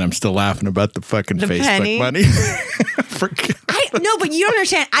crying. I'm still laughing about the fucking Facebook penny? money. No, but you don't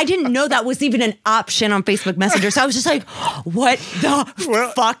understand. I didn't know that was even an option on Facebook Messenger. So I was just like, what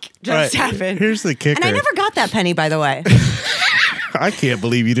the fuck just happened? Here's the kicker. And I never got that penny, by the way. I can't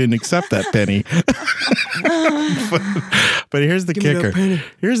believe you didn't accept that penny. but here's the kicker.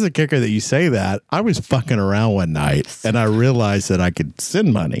 Here's the kicker that you say that. I was fucking around one night and I realized that I could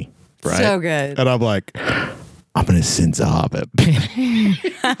send money. Right? So good. And I'm like, I'm going to send Zahab a penny.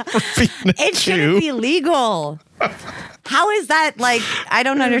 It shouldn't be legal. How is that like? I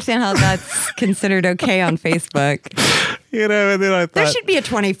don't understand how that's considered okay on Facebook. You know, and then I thought There should be a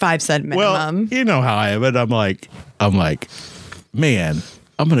 25-cent minimum. well, you know how I am, but I'm like, man,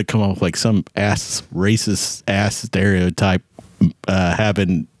 I'm gonna come up with like some racist ass stereotype,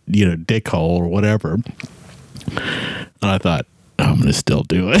 having dick hole or whatever. And I thought I'm gonna still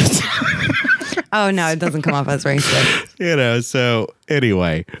do it. Oh no, it doesn't come off as racist. So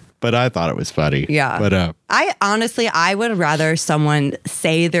anyway. But I thought it was funny. Yeah. But I would rather someone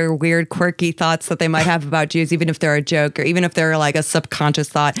say their weird, quirky thoughts that they might have about Jews, even if they're a joke or even if they're like a subconscious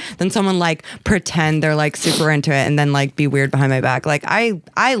thought, than someone like pretend they're like super into it and then like be weird behind my back. Like I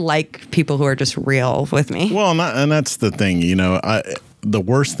like people who are just real with me. Well, and that's the thing, the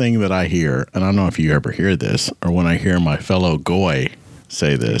worst thing that I hear, and I don't know if you ever hear this, or when I hear my fellow Goy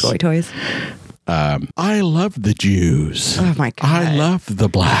say this. Goy toys. I love the Jews. Oh my God. I love the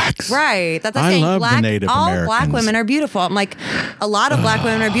blacks. Right. That's the I thing. love the Native all Americans. black women are beautiful. I'm like, a lot of black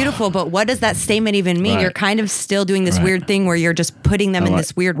women are beautiful, but what does that statement even mean? Right. You're kind of still doing this weird thing where you're just putting them in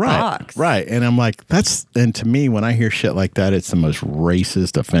this weird box. Right. And I'm like, and to me, when I hear shit like that, it's the most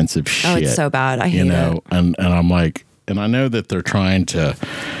racist, offensive shit. Oh, it's so bad. I hate it. And I'm like, and I know that they're trying to,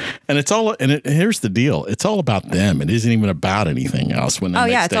 and it's all, here's the deal. It's all about them. It isn't even about anything else. When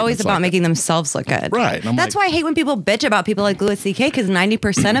It's always about like making themselves look good. Right. That's why I hate when people bitch about people like Louis C.K. because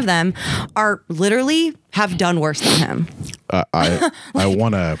 90% of them are literally have done worse than him. I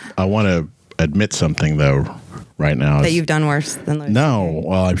want to admit something though. Right now, that you've done worse than Louis. No,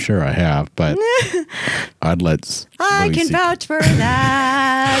 well, I'm sure I have, but I'd let. I can vouch for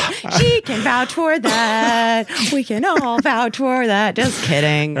that. She can vouch for that. We can all vouch for that. Just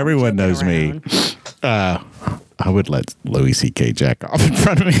kidding. Everyone knows me. I would let Louis C.K. jack off in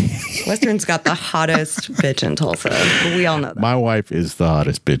front of me. Western's got the hottest bitch in Tulsa. We all know that. My wife is the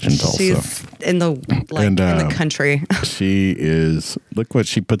hottest bitch in Tulsa. She's in the in the country. She is. Look what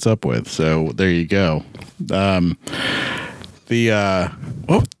she puts up with. So there you go. Back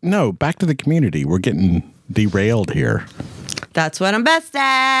to the community. We're getting derailed here. That's what I'm best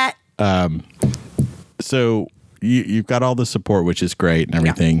at. So you've got all the support, which is great and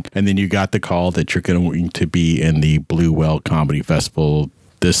everything. Yeah. And then you got the call that you're going to be in the Blue Well Comedy Festival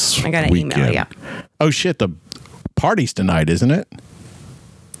this weekend. I got an email, yeah. Oh, shit. The party's tonight, isn't it?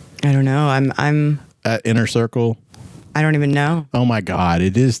 I don't know. I'm at Inner Circle. I don't even know. Oh, my God.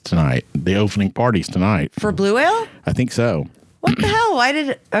 It is tonight. The opening party's tonight. For Blue Whale? I think so. What the hell? Why did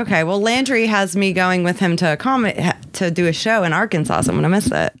it? Okay, well, Landry has me going with him to do a show in Arkansas, so I'm going to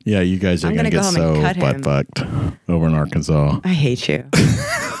miss it. Yeah, you guys are going to get so butt-fucked over in Arkansas. I hate you.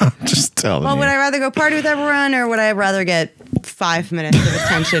 I'm just telling you. Well, would I rather go party with everyone, or would I rather get 5 minutes of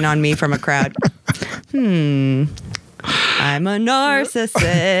attention on me from a crowd? I'm a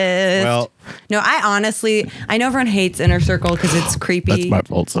narcissist. Well, no, I know everyone hates Inner Circle because it's creepy. That's my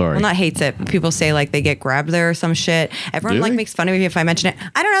fault. Sorry. Well, not hates it. People say like they get grabbed there or some shit. Everyone like makes fun of me if I mention it.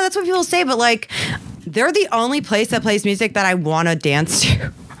 I don't know. That's what people say, but like they're the only place that plays music that I want to dance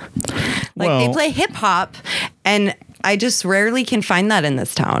to. They play hip hop, and I just rarely can find that in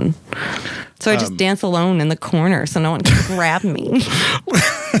this town. So I just dance alone in the corner so no one can grab me.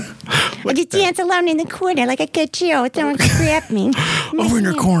 I just dance alone in the corner like a good Jew. Don't grab me. Over in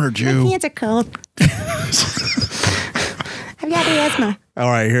your corner, My Jew. hands are cold. I've got asthma. All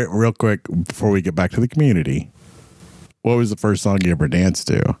right, here, real quick, before we get back to the community. What was the first song you ever danced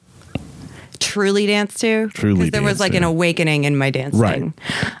to? Truly danced to. Truly Because there was danced like to. an awakening in my dancing. Right.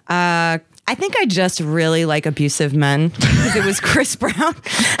 I think I just really like abusive men because it was Chris Brown.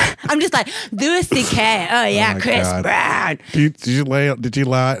 I'm just like, Louis C.K. Oh yeah, my Chris God. Brown. Did you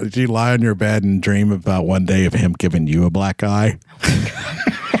lie on your bed and dream about one day of him giving you a black eye?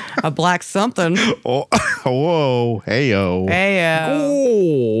 A black something. Oh, whoa, hey-o. Hey,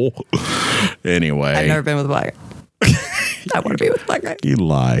 Oh. Anyway. I've never been with a black guy. I want to be with a black guy. You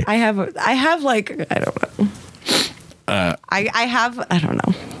lie. I have like, I don't know. I don't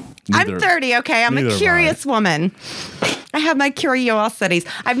know. Neither- I'm 30, okay? I'm neither a am curious woman. I have my curiosities.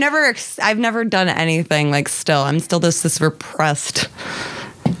 I've never done anything like still. I'm still this repressed.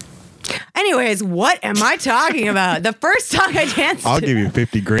 Anyways, what am I talking about? The first song I danced I'll to. give you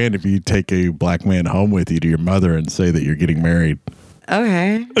 $50,000 if you take a black man home with you to your mother and say that you're getting married.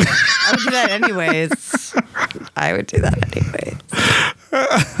 Okay. I would do that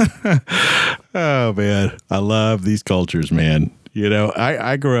anyways. Oh man, I love these cultures, man. You know,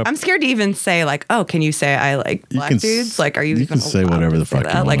 I grew up. I'm scared to even say like, oh, can you say I like black can dudes? Like, are you you even can say allowed whatever to the say fuck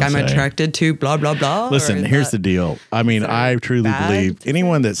you that? Like, wanna I'm say. attracted to blah blah blah. Listen, here's the deal. I mean, I truly bad believe to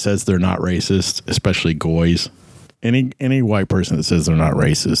anyone that says they're not racist, especially goys, any white person that says they're not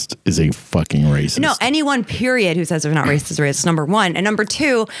racist is a fucking racist. No, anyone, period, who says they're not racist is racist, number one. And number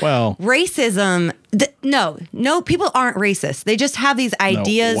two, Well- racism, no, people aren't racist. They just have these No,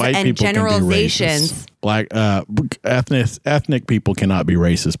 ideas white and people can be generalizations. racist. Black ethnic people cannot be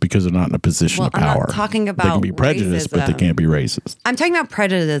racist because they're not in a position Well, of I'm not power. talking They about can be prejudiced, but they racism. can't be racist. I'm talking about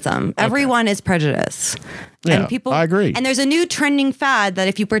prejudice. Everyone is prejudice. Yeah, I agree. And there's a new trending fad that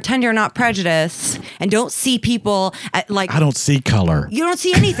if you pretend you're not prejudiced and don't see people like I don't see color. you don't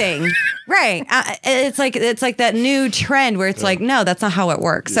see anything, right? It's like that new trend where it's like, no, that's not how it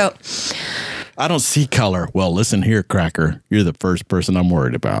works. So I don't see color. Well, listen here, cracker. You're the first person I'm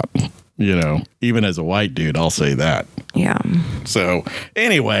worried about. You know, even as a white dude, I'll say that. yeah, So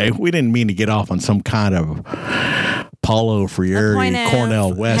anyway, we didn't mean to get off on some kind of Paulo Freire, point is,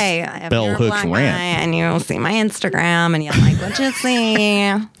 Cornell West, hey, if bell you're a hooks black guy rant. and you see my Instagram and you like what you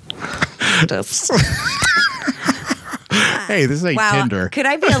see, just Hey, this ain't wow. Tinder. Could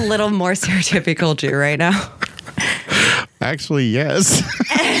I be a little more stereotypical Jew right now? Actually, yes.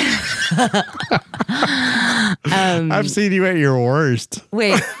 I've seen you at your worst.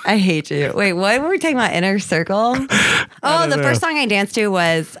 Wait, I hate you. Wait, what were we talking about? Inner Circle? Oh, the know. first song I danced to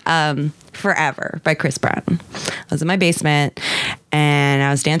was Forever by Chris Brown. I was in my basement and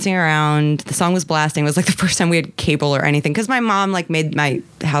I was dancing around. The song was blasting. It was like the first time we had cable or anything because my mom like made my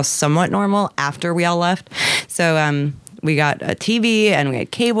house somewhat normal after we all left. So we got a TV and we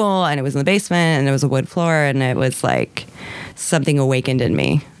had cable and it was in the basement and there was a wood floor and it was like something awakened in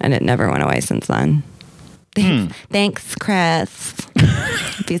me and it never went away since then. Thanks, Chris.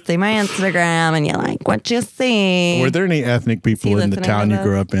 If you see my Instagram and you like what you see. Were there any ethnic people in the listening town to you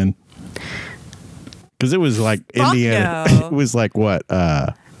grew this? up in? Because it was like Fuck Indiana. no. It was like what?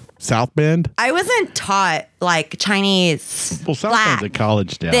 South Bend? I wasn't taught like Chinese, Well, South black, Bend's a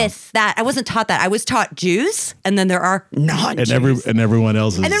college town. this, that. I wasn't taught that. I was taught Jews, and then there are non-Jews. and everyone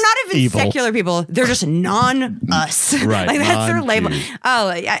else is And they're not even evil. secular people. They're just non-us. Right, like that's their label. non-Jews.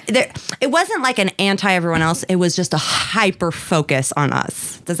 Oh, yeah. It wasn't like an anti-everyone else. It was just a hyper focus on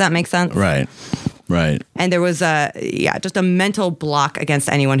us. Does that make sense? Right. Right. And there was just a mental block against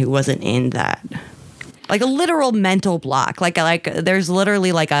anyone who wasn't in that. Like a literal mental block. Like there's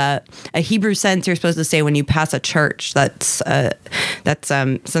literally like a Hebrew sentence you're supposed to say when you pass a church. That's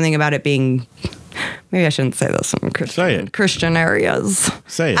something about it being. Maybe I shouldn't say this in Say it. Christian areas.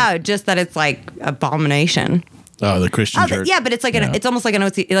 Say it. Oh, just that it's like abomination. Oh, the Christian Oh, church. yeah, but it's like Yeah. it's almost like an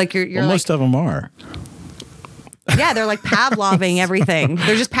OC. Like you're Well, like, most of them are. yeah, they're like Pavloving everything.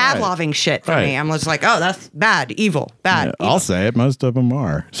 They're just Pavloving shit for Right. me. I'm just like, oh, that's bad, evil, bad. Yeah, evil. I'll say it. Most of them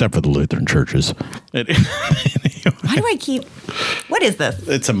are, except for the Lutheran churches. Why do I keep? What is this?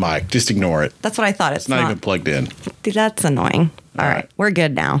 It's a mic. Just ignore it. That's what I thought. It's It's not even plugged in. Dude, that's annoying. All right. We're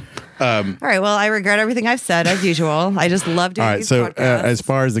good now. All right. Well, I regret everything I've said as usual. I just love doing All right. these So, podcasts. as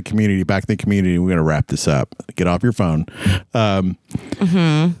far as the community, back to the community, we're going to wrap this up. Get off your phone.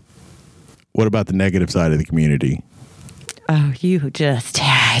 What about the negative side of the community? Oh, you just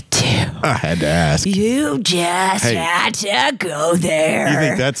had to. I had to ask. You just Hey. had to go there. You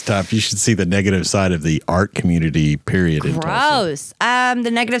think that's tough? You should see the negative side of the art community, period. in Tulsa. Gross.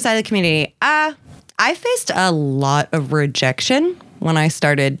 The negative side of the community. I faced a lot of rejection when I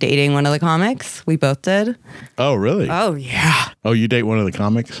started dating one of the comics. We both did. Oh, really? Oh, yeah. Oh, you date one of the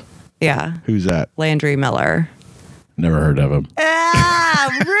comics? Yeah. Who's that? Landry Miller. Never heard of him.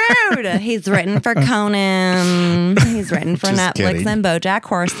 Rude. He's written for Conan. He's written for Just Netflix kidding. and BoJack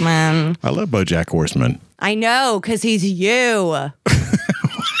Horseman. I love BoJack Horseman. I know, because he's you. What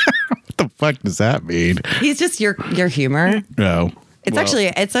the fuck does that mean? He's just your humor. No. It's Well,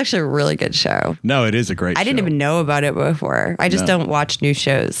 actually a really good show. No, it is a great I didn't show. even know about it before. I just No. don't watch new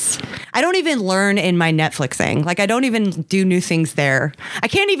shows. I don't even learn in my Netflixing. Like, I don't even do new things there. I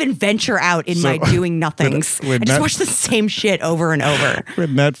can't even venture out in my doing nothings. with I just watch the same shit over and over.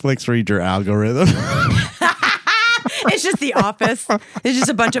 Would Netflix read your algorithm? It's just The Office. It's just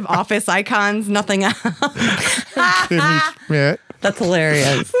a bunch of Office icons, nothing else. Kimmy Schmidt. That's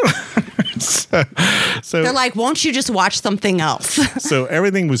hilarious. So, They're like, won't you just watch something else? so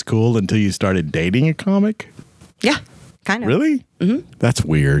everything was cool until you started dating a comic? Yeah, kind of. Really? Mm-hmm. That's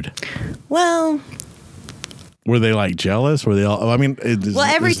weird. Well, Were they like jealous? Were they all? I mean,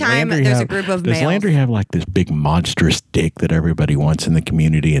 every time there's a group of does males. Landry have like this big monstrous dick that everybody wants in the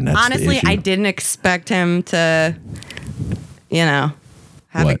community? And that's the honestly, issue? I didn't expect him to, have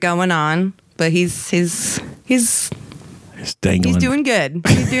What? it going on. But he's It's dangling. He's doing good.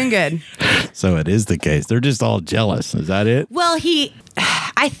 He's doing good. So it is the case. They're just all jealous. Is that it? Well,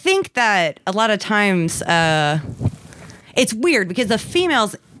 I think that a lot of times it's weird because the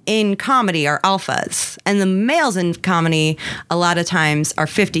females in comedy are alphas and the males in comedy a lot of times are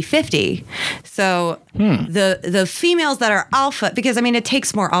 50-50. So the females that are alpha, because I mean, it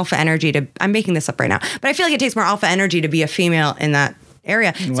takes more alpha energy to, I'm making this up right now, but I feel like it takes more alpha energy to be a female in that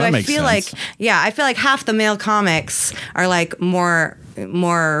area. Well, so that I makes feel sense. I feel like half the male comics are like more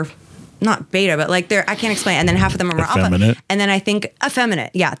not beta, but like I can't explain. And then half of them are more Effeminate. alpha. And then I think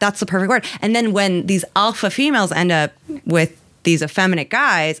effeminate. Yeah, that's the perfect word. And then when these alpha females end up with these effeminate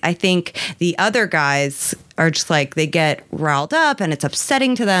guys, I think the other guys are just like, they get riled up and it's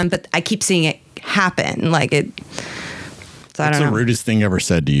upsetting to them, but I keep seeing it happen. Like it, so I What's don't the know. rudest thing ever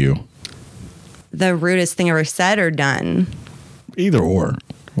said to you? The rudest thing ever said or done. Either or,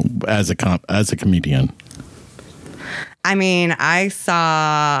 as a comedian. I mean, I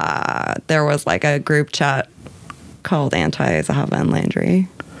saw there was like a group chat called Anti-Zahava and Landry.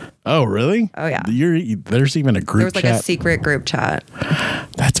 Oh, really? Oh, yeah. There's even a group There was like chat. a secret group chat.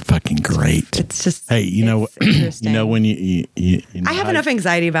 That's fucking great. It's just Hey, you know, it's interesting. you know when you know I have how- enough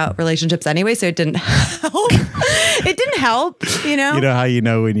anxiety about relationships anyway, so it didn't help. It didn't help, you know? You know how you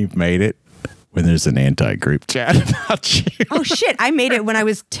know when you've made it? When there's an anti-group chat about you. Oh shit, I made it when I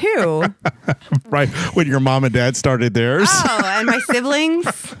was 2. Right. When your mom and dad started theirs. Oh, and my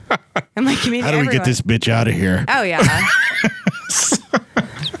siblings. And my community. How do we get everyone. this bitch out of here? Oh yeah.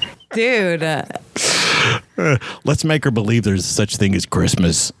 Dude, Let's make her believe there's such thing as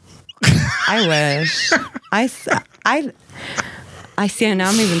Christmas. I wish. I see. Now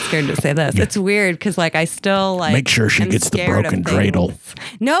I'm even scared to say this. It's weird because, like, I still like Make sure she am gets the scared of broken things. dreidel.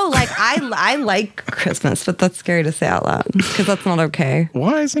 No, like I like Christmas, but that's scary to say out loud because that's not okay.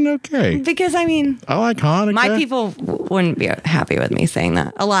 Why isn't it okay? Because I mean, I like Hanukkah. my people wouldn't be happy with me saying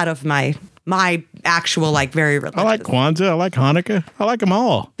that. A lot of my actual like very religious. I like Kwanzaa. I like Hanukkah. I like them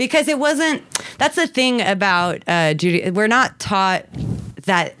all. Because it wasn't. That's the thing about Judaism. We're not taught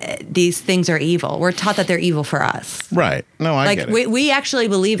that these things are evil. We're taught that they're evil for us. Right. No, I get it. We actually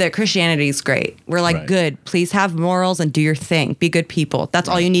believe that Christianity is great. We're like, Right. good. Please have morals and do your thing. Be good people. That's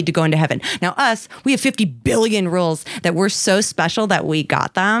all you need to go into heaven. Now us, we have 50 billion rules that we're so special that we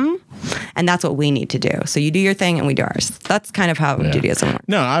got them, and that's what we need to do. So you do your thing and we do ours. That's kind of how Yeah. Judaism works.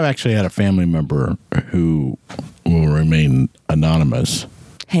 No, I've actually had a family member who will remain anonymous.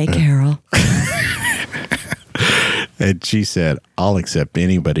 Hey, Carol. And she said, I'll accept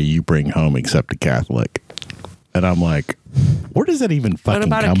anybody you bring home except a Catholic. And I'm like, where does that even fucking What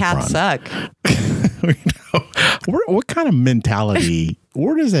about come a cat from? suck? You know, what kind of mentality,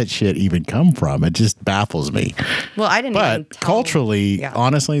 where does that shit even come from? It just baffles me. Well, I didn't. even But tell- culturally, Yeah.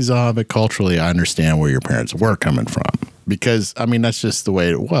 honestly, Zahava, culturally, I understand where your parents were coming from. Because, I mean, that's just the way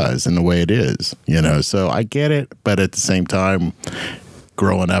it was and the way it is, you know? So I get it. But at the same time,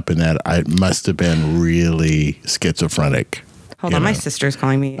 growing up in that, I must have been really schizophrenic. Hold you on, my know? sister's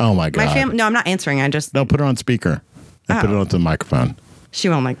calling me. Oh, my God. No, I'm not answering. I just No, put her on speaker and put it Oh. onto the microphone. she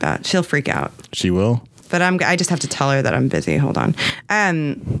won't like that. She'll freak out. She will? But I just have to tell her that I'm busy. Hold on.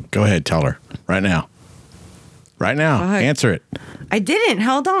 Go ahead, tell her right now. Right now. Fuck. Answer it. I didn't.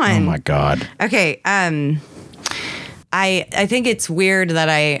 Hold on. Oh, my God. Okay. I think it's weird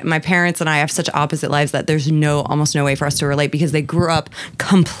that my parents and I have such opposite lives that there's almost no way for us to relate because they grew up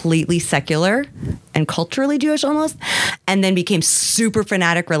completely secular and culturally Jewish almost, and then became super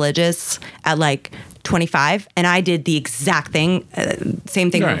fanatic religious at like 25, and I did the exact thing,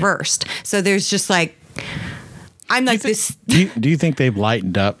 same thing Right. reversed. So there's just like, I'm like this. Do you think they've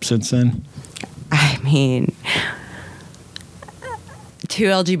lightened up since then? I mean, 2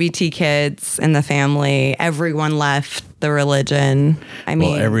 LGBT kids in the family, everyone left the religion. I mean,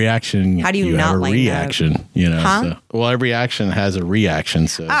 Well, every action, how do you have not a lighten up? reaction, you know? Huh? So, well, every action has a reaction.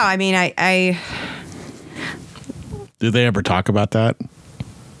 So, I mean, I do they ever talk about that?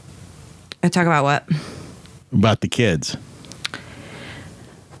 talk about what? About the kids?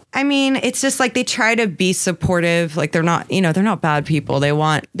 I mean, it's just like they try to be supportive. Like they're not bad people. They don't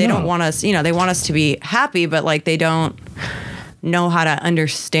want us, they want us to be happy, but like they don't know how to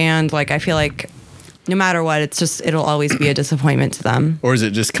understand. Like I feel like no matter what, it'll always be a disappointment to them. Or is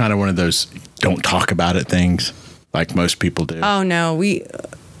it just kind of one of those don't talk about it things like most people do? Oh no, we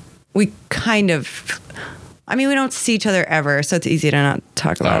kind of. I mean, we don't see each other ever, so it's easy to not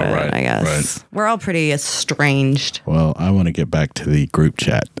talk about it, right, I guess. right. We're all pretty estranged. Well, I want to get back to the group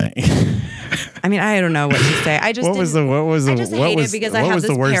chat thing. I mean, I don't know what to say. I just I just hate it because I have was the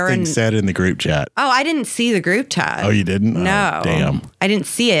this worst thing parent- said in the group chat? Oh, I didn't see the group chat. Oh, you didn't? No. Oh, damn. I didn't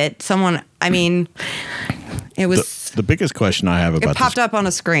see it. It was, The biggest question I have it about popped up on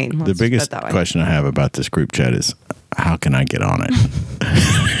a screen. the Let's biggest put it that way. question I have about this group chat is how can I get on it?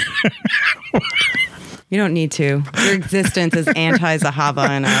 You don't need to. Your existence is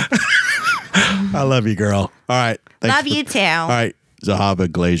anti-Zahava enough. I love you, girl. All right. Thanks Love you too. All right. Zahava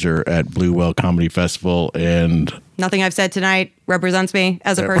Glazer at Blue Whale Comedy Festival, and Nothing I've said tonight represents me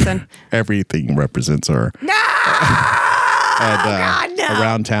as a person. everything represents her. No! And, God, no.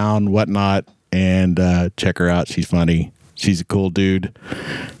 around town, whatnot, and check her out. She's funny. She's a cool dude.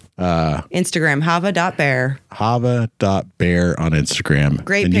 Instagram, hava.bear. Hava.bear on Instagram.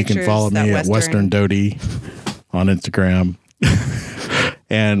 Great and you can pictures, follow that me at Western Doty on Instagram.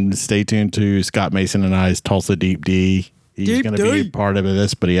 And stay tuned to Scott Mason and I's Tulsa Deep D. He's Deep going to be D. a part of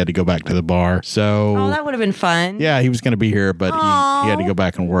this, but he had to go back to the bar. So, Oh, that would have been fun. yeah, he was going to be here, but he had to go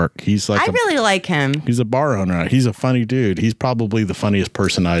back and work. He's like I really like him. he's a bar owner. He's a funny dude. He's probably the funniest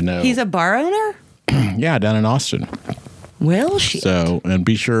person I know. He's a bar owner? yeah, down in Austin. Well, shit. So, and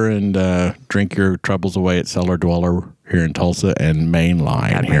be sure and drink your troubles away at Cellar Dweller here in Tulsa and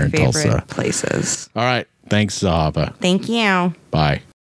Mainline God, here my in favorite Tulsa. places. All right. Thanks, Zahava. Thank you. Bye.